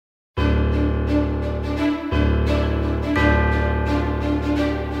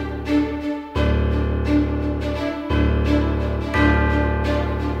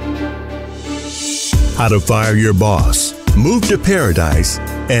how to fire your boss, move to paradise,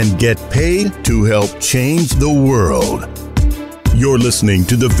 and get paid to help change the world. You're listening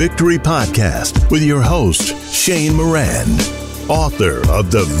to the Victory Podcast with your host, Shane Morand, author of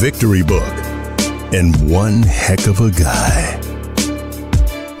The Victory Book, and one heck of a guy.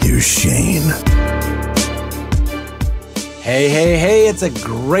 Here's Shane. Hey, it's a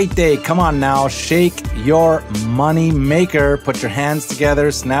great day. Come on now, shake your money maker. Put your hands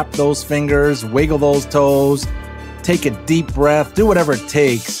together, snap those fingers, wiggle those toes, take a deep breath, do whatever it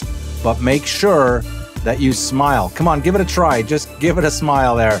takes, but make sure that you smile. Come on, give it a try. Just give it a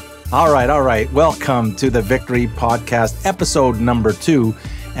smile there. All right. Welcome to the Victory Podcast, episode number 2.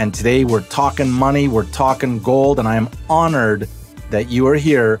 And today we're talking money, we're talking gold, and I am honored that you are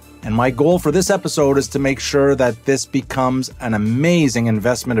here. And my goal for this episode is to make sure that this becomes an amazing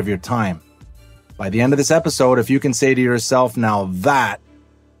investment of your time. By the end of this episode, if you can say to yourself, now that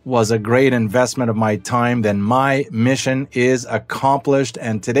was a great investment of my time, then my mission is accomplished.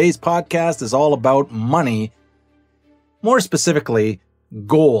 And today's podcast is all about money, more specifically,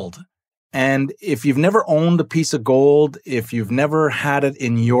 gold. And if you've never owned a piece of gold, if you've never had it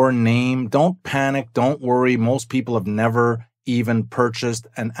in your name, don't panic, don't worry. Most people have never even purchased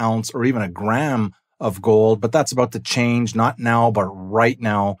an ounce or even a gram of gold, but that's about to change, not now, but right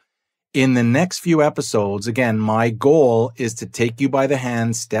now. In the next few episodes, again, my goal is to take you by the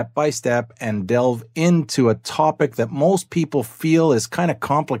hand, step by step, and delve into a topic that most people feel is kind of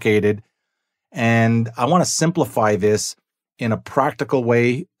complicated. And I want to simplify this in a practical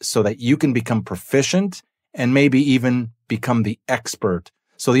way so that you can become proficient and maybe even become the expert.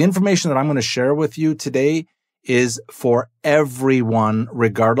 So the information that I'm going to share with you today is for everyone,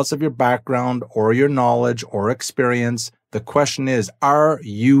 regardless of your background or your knowledge or experience. The question is, are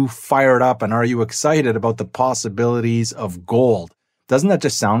you fired up and are you excited about the possibilities of gold? Doesn't that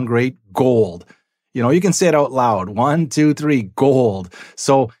just sound great? Gold. You know, you can say it out loud. 1, 2, 3, gold.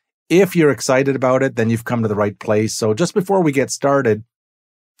 So if you're excited about it, then you've come to the right place. So just before we get started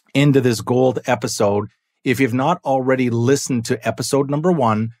into this gold episode, if you've not already listened to episode number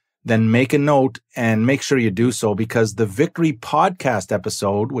 1, then make a note and make sure you do so, because the Victory Podcast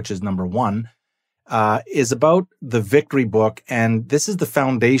episode, which is number 1, is about the Victory Book. And this is the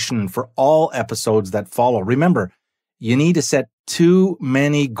foundation for all episodes that follow. Remember, you need to set too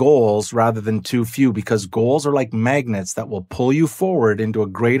many goals rather than too few, because goals are like magnets that will pull you forward into a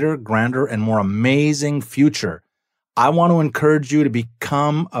greater, grander, and more amazing future. I want to encourage you to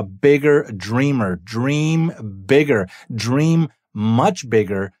become a bigger dreamer. Dream bigger. Dream much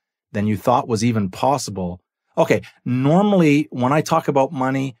bigger than you thought was even possible. Okay, normally when I talk about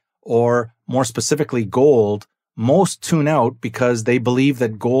money, or more specifically gold, most tune out because they believe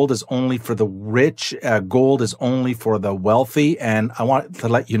that gold is only for the rich, gold is only for the wealthy. And I want to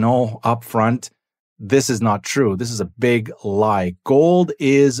let you know up front, this is not true. This is a big lie. Gold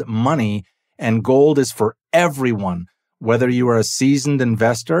is money, and gold is for everyone, whether you are a seasoned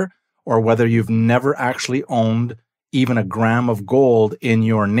investor or whether you've never actually owned even a gram of gold in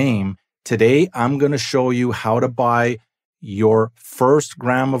your name. Today, I'm going to show you how to buy your first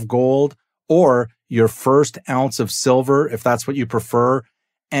gram of gold or your first ounce of silver, if that's what you prefer.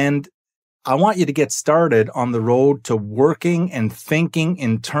 And I want you to get started on the road to working and thinking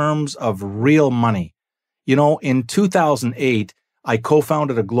in terms of real money. You know, in 2008, I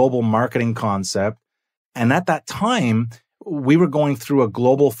co-founded a global marketing concept. And at that time, we were going through a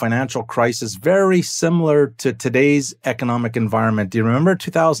global financial crisis very similar to today's economic environment. Do you remember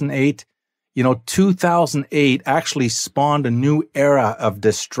 2008? You know, 2008 actually spawned a new era of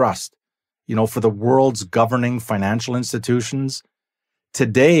distrust, you know, for the world's governing financial institutions.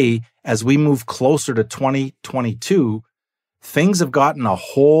 Today, as we move closer to 2022, things have gotten a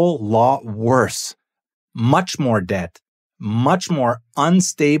whole lot worse. Much more debt, much more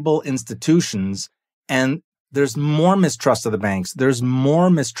unstable institutions, and there's more mistrust of the banks. There's more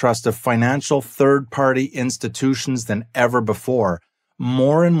mistrust of financial third-party institutions than ever before.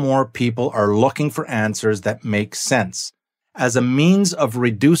 More and more people are looking for answers that make sense. As a means of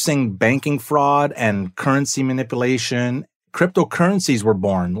reducing banking fraud and currency manipulation, cryptocurrencies were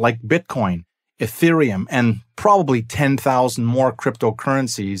born, like Bitcoin, Ethereum, and probably 10,000 more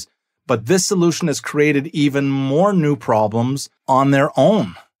cryptocurrencies. But this solution has created even more new problems on their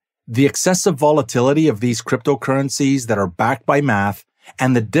own. The excessive volatility of these cryptocurrencies that are backed by math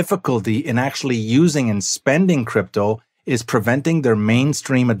and the difficulty in actually using and spending crypto is preventing their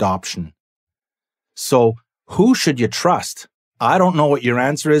mainstream adoption. So, who should you trust? I don't know what your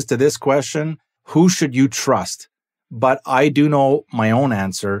answer is to this question. Who should you trust? But I do know my own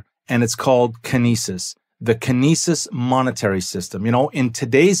answer, and it's called Kinesis, the Kinesis monetary system. You know, in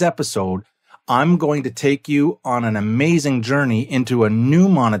today's episode, I'm going to take you on an amazing journey into a new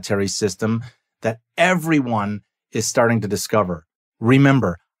monetary system that everyone is starting to discover.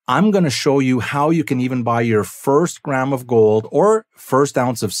 Remember, I'm going to show you how you can even buy your first gram of gold or first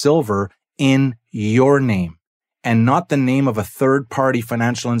ounce of silver in your name and not the name of a third-party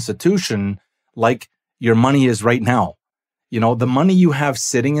financial institution like your money is right now. You know, the money you have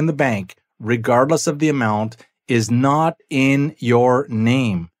sitting in the bank, regardless of the amount, is not in your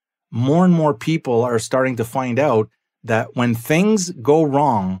name. More and more people are starting to find out that when things go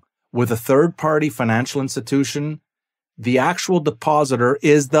wrong with a third-party financial institution, the actual depositor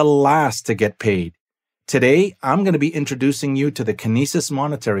is the last to get paid. Today, I'm going to be introducing you to the Kinesis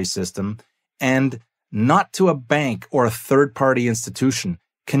monetary system and not to a bank or a third-party institution.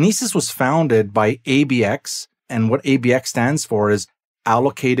 Kinesis was founded by ABX, and what ABX stands for is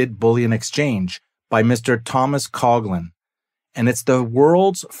Allocated Bullion Exchange, by Mr. Thomas Coughlin. And it's the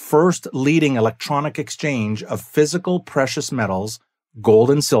world's first leading electronic exchange of physical precious metals, gold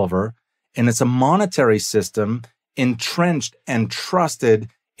and silver, and it's a monetary system entrenched and trusted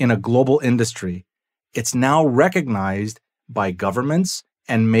in a global industry. It's now recognized by governments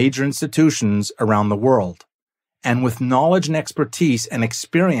and major institutions around the world. And with knowledge and expertise and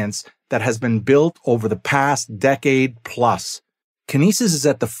experience that has been built over the past decade plus, Kinesis is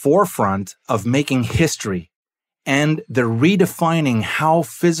at the forefront of making history, and they're redefining how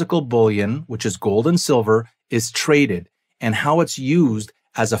physical bullion, which is gold and silver, is traded and how it's used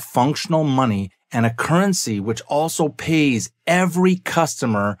as a functional money and a currency which also pays every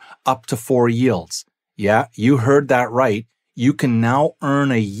customer up to 4 yields. Yeah, you heard that right. You can now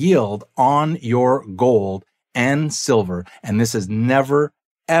earn a yield on your gold and silver, and this has never,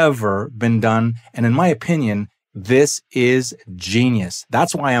 ever been done. And in my opinion, this is genius.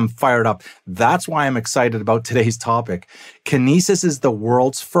 That's why I'm fired up. That's why I'm excited about today's topic. Kinesis is the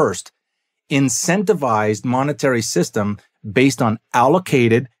world's first incentivized monetary system based on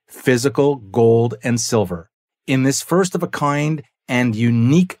allocated physical gold and silver. In this first of a kind and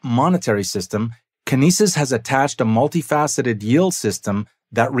unique monetary system, Kinesis has attached a multifaceted yield system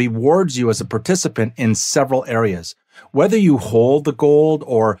that rewards you as a participant in several areas. Whether you hold the gold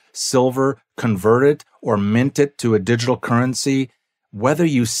or silver, convert it, or mint it to a digital currency, whether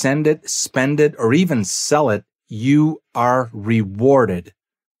you send it, spend it, or even sell it, you are rewarded.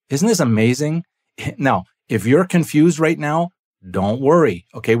 Isn't this amazing? Now, if you're confused right now, don't worry.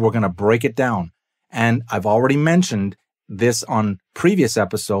 Okay, we're going to break it down. And I've already mentioned this on previous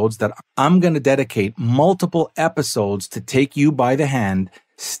episodes that I'm going to dedicate multiple episodes to take you by the hand,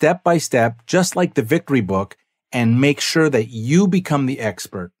 step by step, just like the Victory Book, and make sure that you become the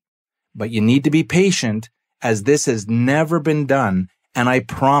expert. But you need to be patient, as this has never been done, and I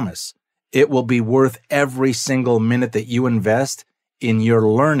promise it will be worth every single minute that you invest in your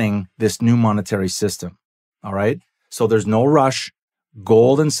learning this new monetary system. All right? So there's no rush.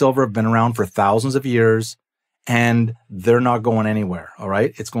 Gold and silver have been around for thousands of years, and they're not going anywhere. All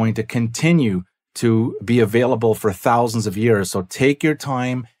right? It's going to continue to be available for thousands of years. So take your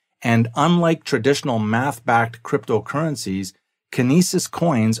time. And unlike traditional math-backed cryptocurrencies, Kinesis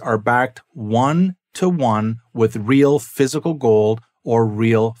coins are backed 1-to-1 with real physical gold or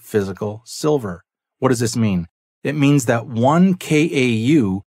real physical silver. What does this mean? It means that 1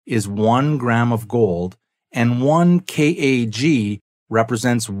 KAU is 1 gram of gold and 1 KAG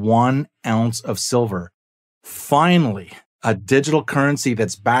represents 1 ounce of silver. Finally, a digital currency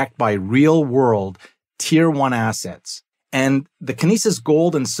that's backed by real-world Tier 1 assets. And the Kinesis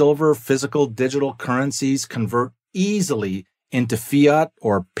gold and silver physical digital currencies convert easily into fiat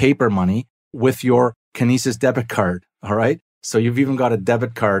or paper money with your Kinesis debit card, all right? So you've even got a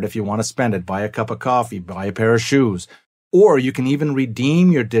debit card if you want to spend it, buy a cup of coffee, buy a pair of shoes. Or you can even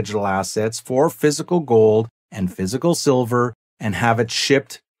redeem your digital assets for physical gold and physical silver and have it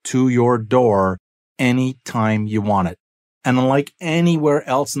shipped to your door anytime you want it. And unlike anywhere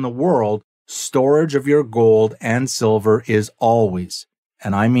else in the world, storage of your gold and silver is always,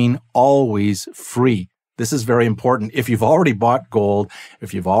 and I mean always, free. This is very important. If you've already bought gold,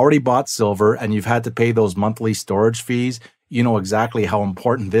 if you've already bought silver, and you've had to pay those monthly storage fees, you know exactly how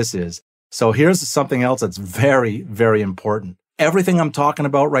important this is. So here's something else that's very, very important. Everything I'm talking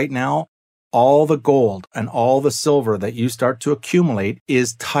about right now, all the gold and all the silver that you start to accumulate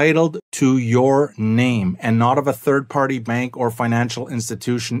is titled to your name and not of a third-party bank or financial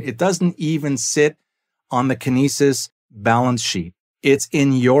institution. It doesn't even sit on the Kinesis balance sheet. It's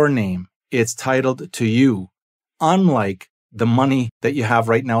in your name. It's titled to you, unlike the money that you have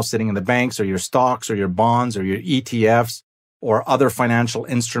right now sitting in the banks or your stocks or your bonds or your ETFs or other financial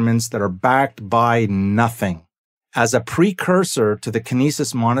instruments that are backed by nothing. As a precursor to the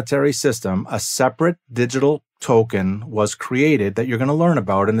Kinesis monetary system, a separate digital token was created that you're going to learn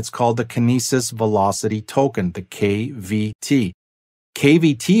about, and it's called the Kinesis Velocity Token, the KVT.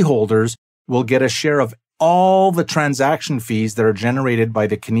 KVT holders will get a share of all the transaction fees that are generated by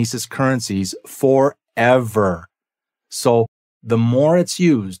the Kinesis currencies forever. So the more it's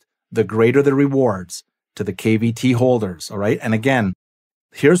used, the greater the rewards to the KVT holders, all right? And again,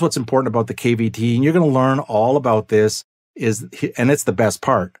 here's what's important about the KVT, and you're going to learn all about this, and it's the best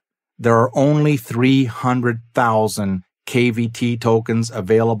part. There are only 300,000 KVT tokens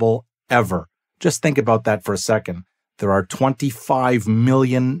available ever. Just think about that for a second. There are 25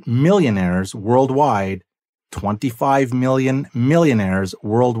 million millionaires worldwide, 25 million millionaires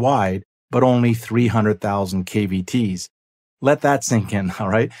worldwide, but only 300,000 KVTs. Let that sink in, all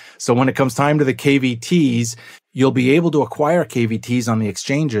right? So when it comes time to the KVTs, you'll be able to acquire KVTs on the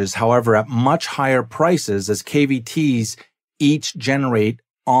exchanges, however, at much higher prices, as KVTs each generate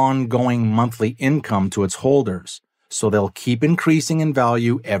ongoing monthly income to its holders. So they'll keep increasing in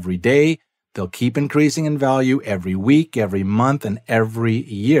value every day. They'll keep increasing in value every week, every month, and every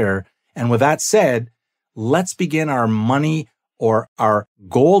year. And with that said, let's begin our money or our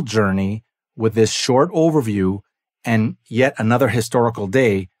gold journey with this short overview and yet another historical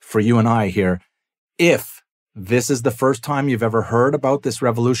day for you and I here. If this is the first time you've ever heard about this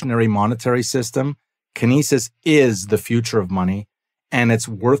revolutionary monetary system, Kinesis is the future of money, and it's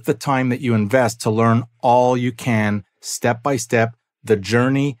worth the time that you invest to learn all you can, step by step. The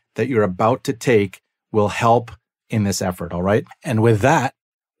journey that you're about to take will help in this effort, all right? And with that,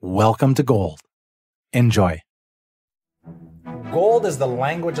 welcome to gold. Enjoy. Gold is the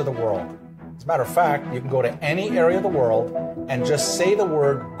language of the world. As a matter of fact, you can go to any area of the world and just say the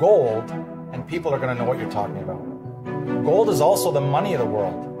word gold, and people are going to know what you're talking about. Gold is also the money of the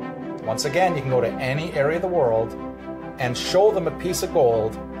world. Once again, you can go to any area of the world and show them a piece of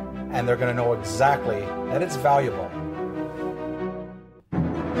gold, and they're going to know exactly that it's valuable.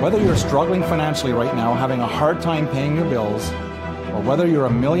 Whether you're struggling financially right now, having a hard time paying your bills, or whether you're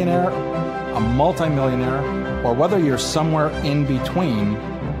a millionaire, a multimillionaire, or whether you're somewhere in between,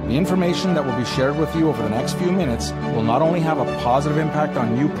 the information that will be shared with you over the next few minutes will not only have a positive impact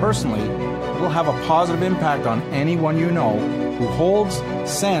on you personally, it will have a positive impact on anyone you know who holds,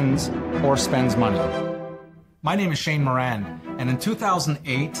 sends, or spends money. My name is Shane Morand, and in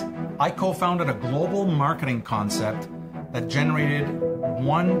 2008, I co-founded a global marketing concept that generated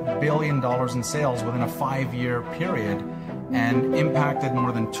 $1 billion in sales within a 5-year period and impacted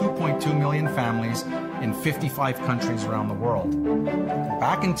more than 2.2 million families in 55 countries around the world.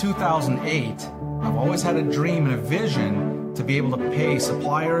 Back in 2008, I've always had a dream and a vision to be able to pay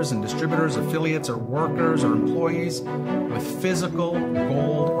suppliers and distributors, affiliates, or workers or employees with physical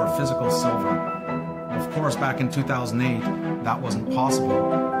gold or physical silver. Of course, back in 2008, that wasn't possible,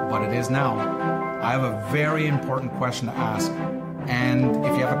 but it is now. I have a very important question to ask, and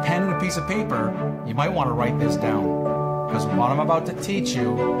if you have a pen and a piece of paper, you might want to write this down, because what I'm about to teach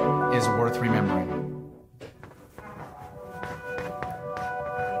you is worth remembering.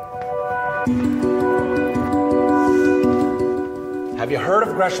 Have you heard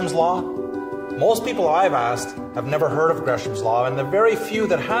of Gresham's Law? Most people I've asked have never heard of Gresham's Law, and the very few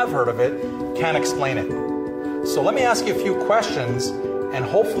that have heard of it can't explain it. So let me ask you a few questions, and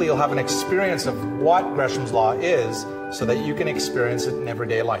hopefully you'll have an experience of what Gresham's Law is so that you can experience it in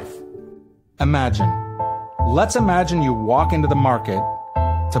everyday life. Let's imagine you walk into the market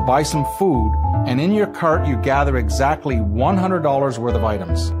to buy some food, and in your cart you gather exactly $100 worth of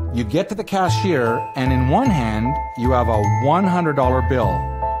items. You get to the cashier, and in one hand you have a $100 bill,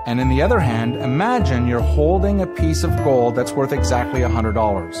 and in the other hand, imagine you're holding a piece of gold that's worth exactly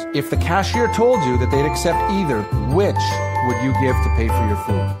 $100. If the cashier told you that they'd accept either, which would you give to pay for your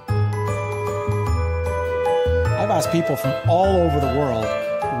food? I've asked people from all over the world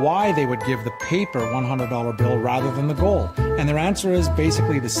why they would give the paper $100 bill rather than the gold, and their answer is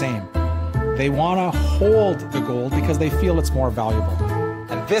basically the same. They want to hold the gold because they feel it's more valuable.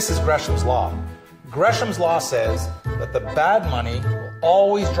 And this is Gresham's Law. Gresham's Law says that the bad money will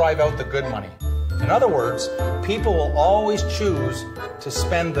always drive out the good money. In other words, people will always choose to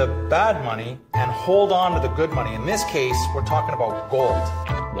spend the bad money and hold on to the good money. In this case, we're talking about gold.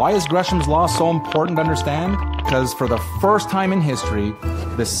 Why is Gresham's Law so important to understand? Because for the first time in history,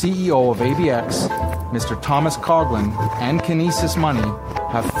 the CEO of ABX, Mr. Thomas Coughlin, and Kinesis Money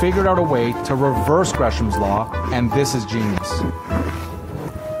have figured out a way to reverse Gresham's Law, and this is genius.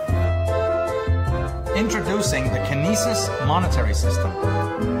 Introducing the Kinesis monetary system.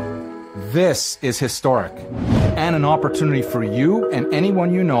 This is historic and an opportunity for you and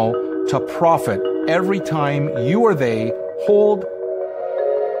anyone you know to profit every time you or they hold,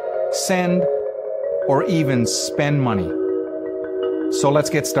 send, or even spend money. So let's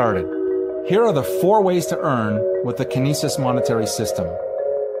get started. Here are the 4 ways to earn with the Kinesis monetary system.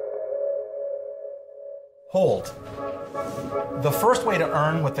 Hold. The first way to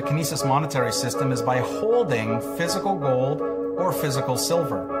earn with the Kinesis monetary system is by holding physical gold or physical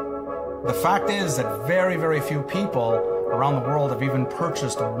silver. The fact is that very, very few people around the world have even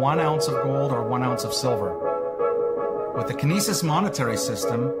purchased 1 ounce of gold or 1 ounce of silver. With the Kinesis monetary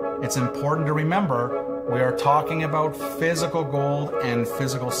system, it's important to remember we are talking about physical gold and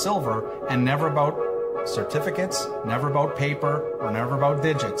physical silver and never about certificates, never about paper, or never about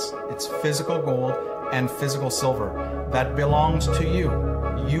digits. It's physical gold and physical silver that belongs to you.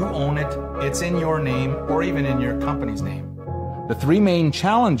 You own it, it's in your name, or even in your company's name. The 3 main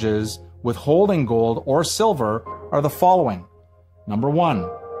challenges with holding gold or silver are the following. Number 1,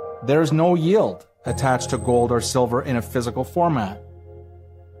 there's no yield attached to gold or silver in a physical format.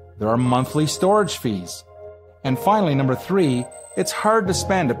 There are monthly storage fees. And finally, number 3, it's hard to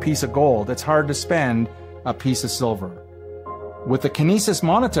spend a piece of gold. It's hard to spend a piece of silver. With the Kinesis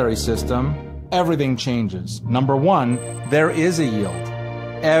monetary system, everything changes. Number 1, there is a yield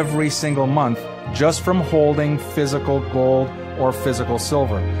every single month just from holding physical gold or physical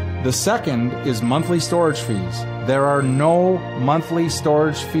silver. The second is monthly storage fees. There are no monthly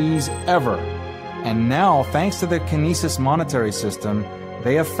storage fees ever. And now, thanks to the Kinesis monetary system,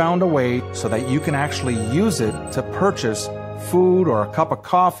 they have found a way so that you can actually use it to purchase food or a cup of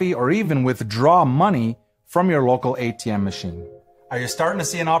coffee or even withdraw money from your local ATM machine. Are you starting to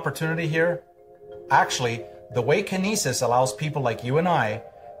see an opportunity here? Actually, the way Kinesis allows people like you and I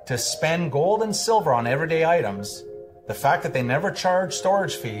to spend gold and silver on everyday items, the fact that they never charge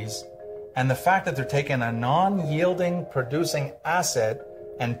storage fees, and the fact that they're taking a non-yielding producing asset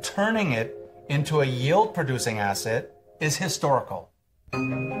and turning it into a yield-producing asset is historical.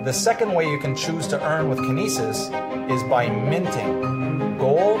 The second way you can choose to earn with Kinesis is by minting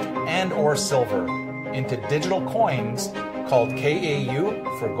gold and or silver into digital coins called KAU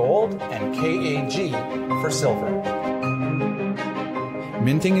for gold and KAG for silver.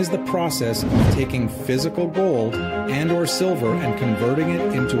 Minting is the process of taking physical gold and or silver and converting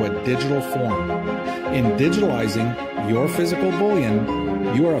it into a digital form. In digitalizing your physical bullion,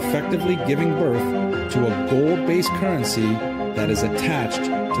 you are effectively giving birth to a gold-based currency that is attached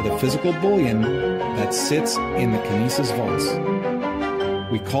to the physical bullion that sits in the Kinesis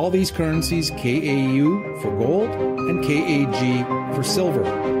vaults. We call these currencies KAU for gold and KAG for silver.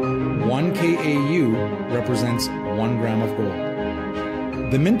 1 KAU represents 1 gram of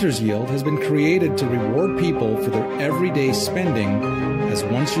gold. The minter's yield has been created to reward people for their everyday spending, as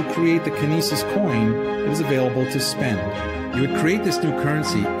once you create the Kinesis coin, it is available to spend. You would create this new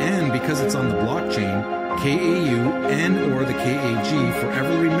currency, and because it's on the blockchain, KAU and or the KAG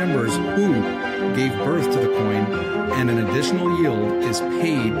forever remembers who gave birth to the coin, and an additional yield is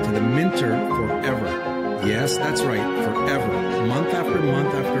paid to the minter forever. Yes, that's right, forever. Month after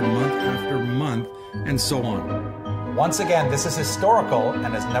month after month after month, and so on. Once again, this is historical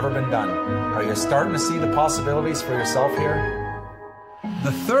and has never been done. Are you starting to see the possibilities for yourself here?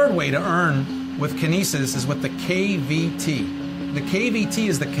 The third way to earn with Kinesis is with the KVT. The KVT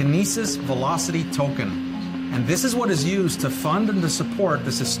is the Kinesis Velocity Token. And this is what is used to fund and to support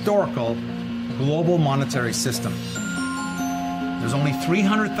this historical global monetary system. There's only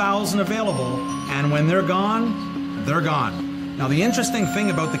 300,000 available, and when they're gone, they're gone. Now, the interesting thing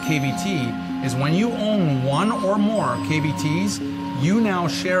about the KVT is when you own 1 or more KVTs, you now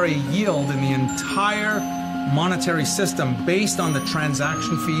share a yield in the entire monetary system based on the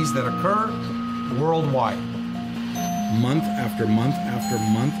transaction fees that occur worldwide. Month after month after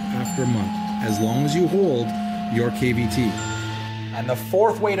month after month, as long as you hold your KVT. And the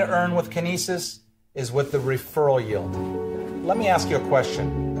fourth way to earn with Kinesis is with the referral yield. Let me ask you a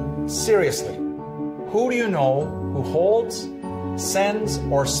question. Seriously, who do you know who holds, sends,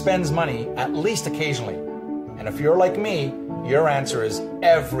 or spends money at least occasionally? And if you're like me, your answer is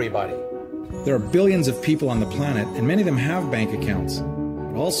everybody. There are billions of people on the planet, and many of them have bank accounts.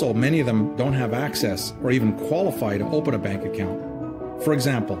 But also, many of them don't have access or even qualify to open a bank account. For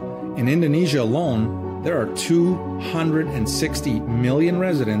example, in Indonesia alone, there are 260 million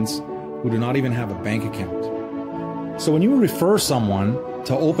residents who do not even have a bank account. So when you refer someone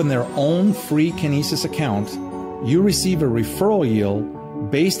to open their own free Kinesis account, you receive a referral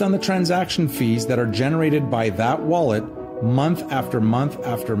yield based on the transaction fees that are generated by that wallet month after month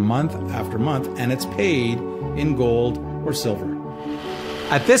after month after month, and it's paid in gold or silver.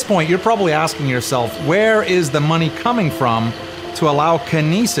 At this point, you're probably asking yourself, where is the money coming from to allow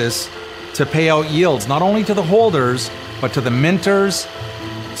Kinesis to pay out yields, not only to the holders, but to the minters,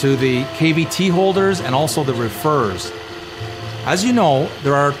 to the KVT holders, and also the referrers. As you know,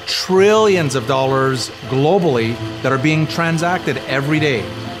 there are trillions of dollars globally that are being transacted every day.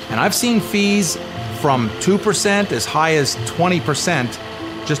 And I've seen fees from 2% as high as 20%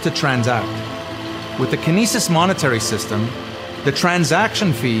 just to transact. With the Kinesis monetary system, the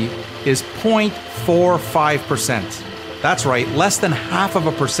transaction fee is 0.45%. That's right, less than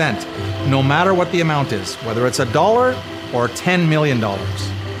 0.5%, no matter what the amount is, whether it's $1 or $10 million.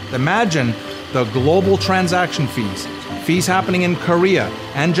 Imagine the global transaction fees happening in Korea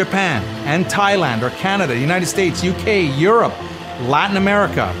and Japan and Thailand or Canada, United States, UK, Europe, Latin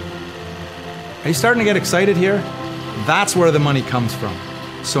America. Are you starting to get excited here? That's where the money comes from.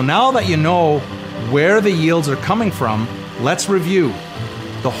 So now that you know where the yields are coming from, let's review.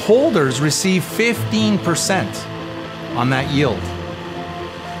 The holders receive 15% on that yield.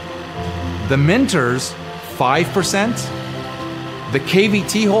 The minters, 5%. The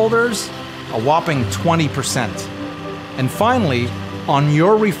KVT holders, a whopping 20%. And finally, on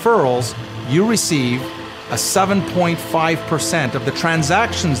your referrals, you receive a 7.5% of the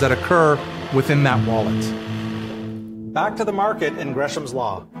transactions that occur within that wallet. Back to the market in Gresham's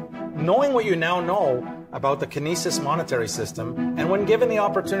Law. Knowing what you now know about the Kinesis monetary system, and when given the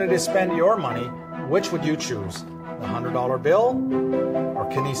opportunity to spend your money, which would you choose? The $100 bill or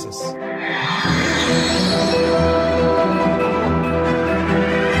Kinesis?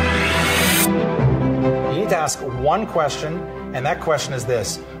 You need to ask one question, and that question is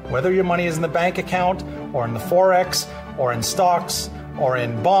this: whether your money is in the bank account, or in the Forex, or in stocks, or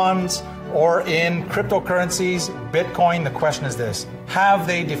in bonds, or in cryptocurrencies, Bitcoin, the question is this: have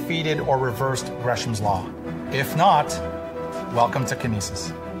they defeated or reversed Gresham's Law? If not, welcome to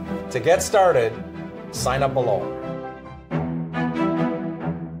Kinesis. To get started, sign up below.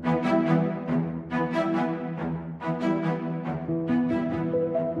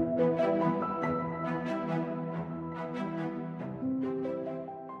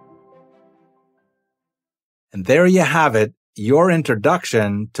 And there you have it, your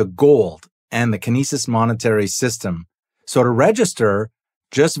introduction to gold and the Kinesis monetary system. So to register,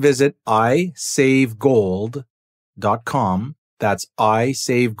 just visit iSaveGold.com. That's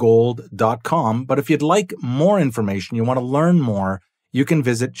iSaveGold.com. But if you'd like more information, you want to learn more, you can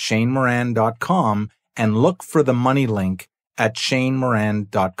visit ShaneMorand.com and look for the money link at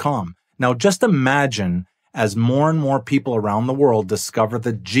ShaneMorand.com. Now, just imagine as more and more people around the world discover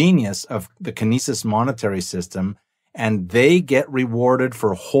the genius of the Kinesis monetary system, and they get rewarded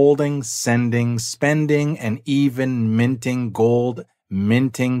for holding, sending, spending, and even minting gold,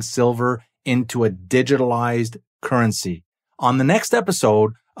 minting silver into a digitalized currency. On the next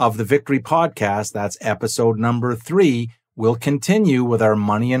episode of the Victory Podcast, that's episode number 3, we'll continue with our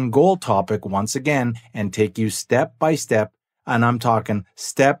money and gold topic once again and take you step by step, and I'm talking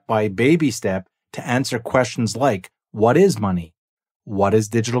step by baby step, to answer questions like, what is money? What is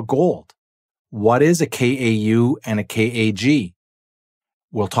digital gold? What is a KAU and a KAG?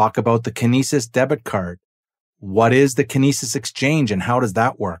 We'll talk about the Kinesis debit card. What is the Kinesis exchange and how does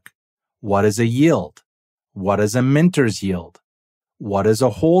that work? What is a yield? What is a minter's yield? What is a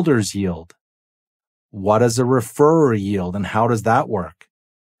holder's yield? What is a referrer yield and how does that work?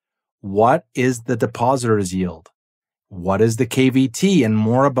 What is the depositor's yield? What is the KVT and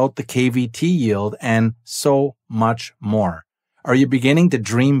more about the KVT yield and so much more. Are you beginning to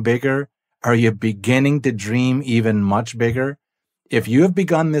dream bigger? Are you beginning to dream even much bigger? If you have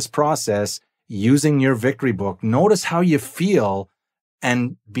begun this process using your victory book, notice how you feel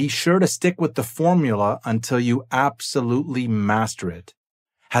and be sure to stick with the formula until you absolutely master it.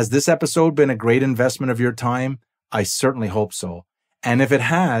 Has this episode been a great investment of your time? I certainly hope so. And if it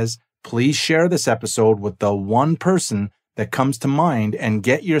has, please share this episode with the one person that comes to mind and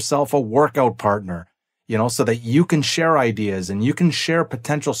get yourself a workout partner, so that you can share ideas and you can share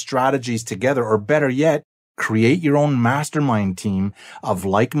potential strategies together, or better yet, create your own mastermind team of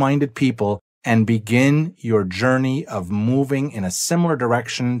like-minded people and begin your journey of moving in a similar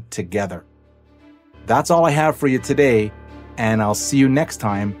direction together. That's all I have for you today, and I'll see you next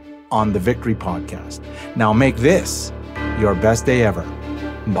time on the Victory Podcast. Now make this your best day ever.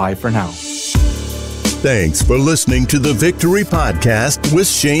 Bye for now. Thanks for listening to the Victory Podcast with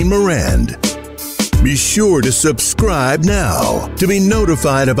Shane Morand. Be sure to subscribe now to be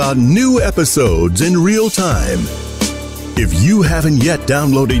notified about new episodes in real time. If you haven't yet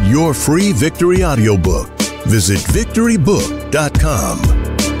downloaded your free Victory audiobook, visit victorybook.com.